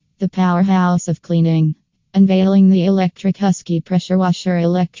The powerhouse of cleaning. Unveiling the electric Husky pressure washer.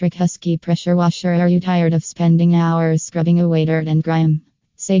 Electric Husky pressure washer. Are you tired of spending hours scrubbing away dirt and grime?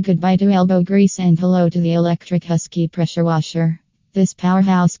 Say goodbye to elbow grease and hello to the electric Husky pressure washer. This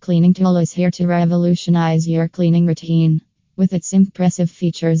powerhouse cleaning tool is here to revolutionize your cleaning routine. With its impressive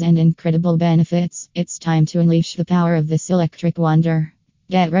features and incredible benefits, it's time to unleash the power of this electric wonder.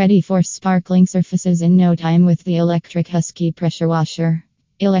 Get ready for sparkling surfaces in no time with the electric Husky pressure washer.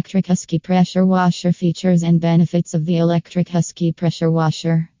 Electric Husky pressure washer. Features and benefits of the electric Husky pressure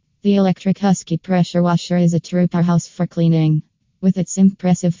washer. The electric Husky pressure washer is a true powerhouse for cleaning. With its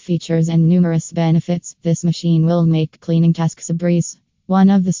impressive features and numerous benefits, this machine will make cleaning tasks a breeze. One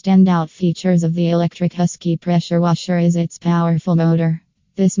of the standout features of the electric Husky pressure washer is its powerful motor.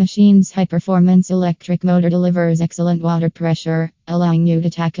 This machine's high-performance electric motor delivers excellent water pressure, allowing you to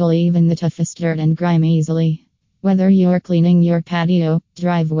tackle even the toughest dirt and grime easily. Whether you're cleaning your patio,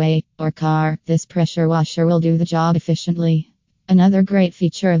 driveway, or car, this pressure washer will do the job efficiently. Another great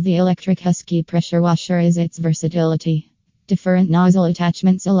feature of the electric Husky pressure washer is its versatility. Different nozzle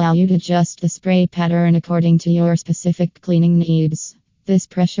attachments allow you to adjust the spray pattern according to your specific cleaning needs. This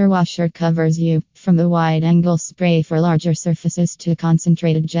pressure washer covers you from a wide-angle spray for larger surfaces to a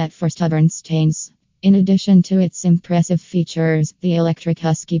concentrated jet for stubborn stains. In addition to its impressive features, the electric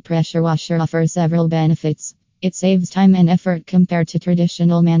Husky pressure washer offers several benefits. It saves time and effort compared to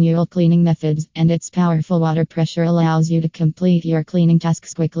traditional manual cleaning methods, and its powerful water pressure allows you to complete your cleaning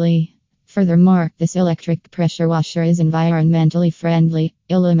tasks quickly. Furthermore, this electric pressure washer is environmentally friendly,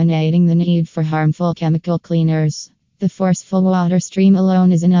 eliminating the need for harmful chemical cleaners. The forceful water stream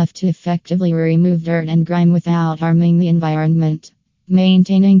alone is enough to effectively remove dirt and grime without harming the environment.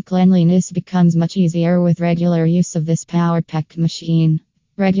 Maintaining cleanliness becomes much easier with regular use of this power-packed machine.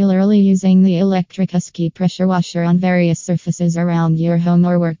 Regularly using the electric Husky pressure washer on various surfaces around your home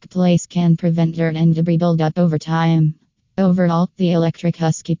or workplace can prevent dirt and debris buildup over time. Overall, the electric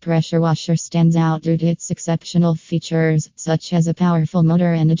Husky pressure washer stands out due to its exceptional features, such as a powerful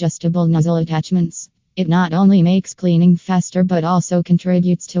motor and adjustable nozzle attachments. It not only makes cleaning faster but also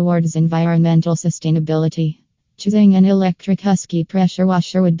contributes towards environmental sustainability. Choosing an electric Husky pressure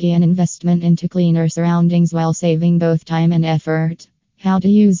washer would be an investment into cleaner surroundings while saving both time and effort. How to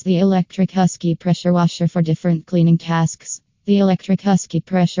use the electric Husky pressure washer for different cleaning tasks. The electric Husky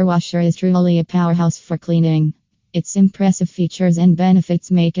pressure washer is truly a powerhouse for cleaning. Its impressive features and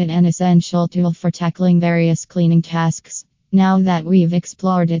benefits make it an essential tool for tackling various cleaning tasks. Now that we've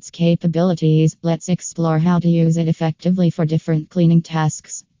explored its capabilities, let's explore how to use it effectively for different cleaning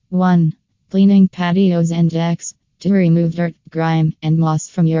tasks. 1. Cleaning patios and decks. To remove dirt, grime, and moss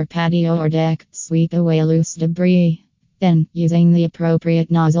from your patio or deck, sweep away loose debris. Then, using the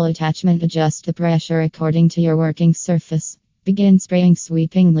appropriate nozzle attachment, adjust the pressure according to your working surface. Begin spraying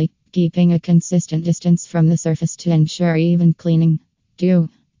sweepingly, keeping a consistent distance from the surface to ensure even cleaning. 2.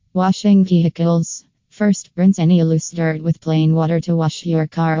 Washing vehicles. First, rinse any loose dirt with plain water to wash your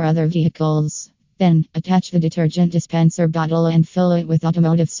car or other vehicles. Then, attach the detergent dispenser bottle and fill it with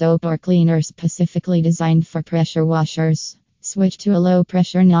automotive soap or cleaner specifically designed for pressure washers. Switch to a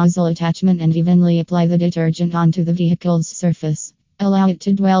low-pressure nozzle attachment and evenly apply the detergent onto the vehicle's surface. Allow it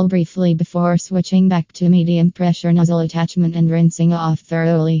to dwell briefly before switching back to medium-pressure nozzle attachment and rinsing off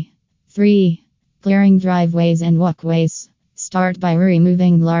thoroughly. 3. Clearing driveways and walkways. Start by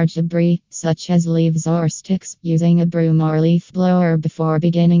removing large debris, such as leaves or sticks, using a broom or leaf blower before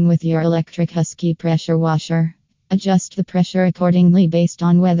beginning with your electric Husky pressure washer. Adjust the pressure accordingly based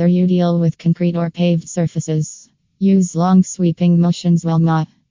on whether you deal with concrete or paved surfaces. Use long sweeping motions while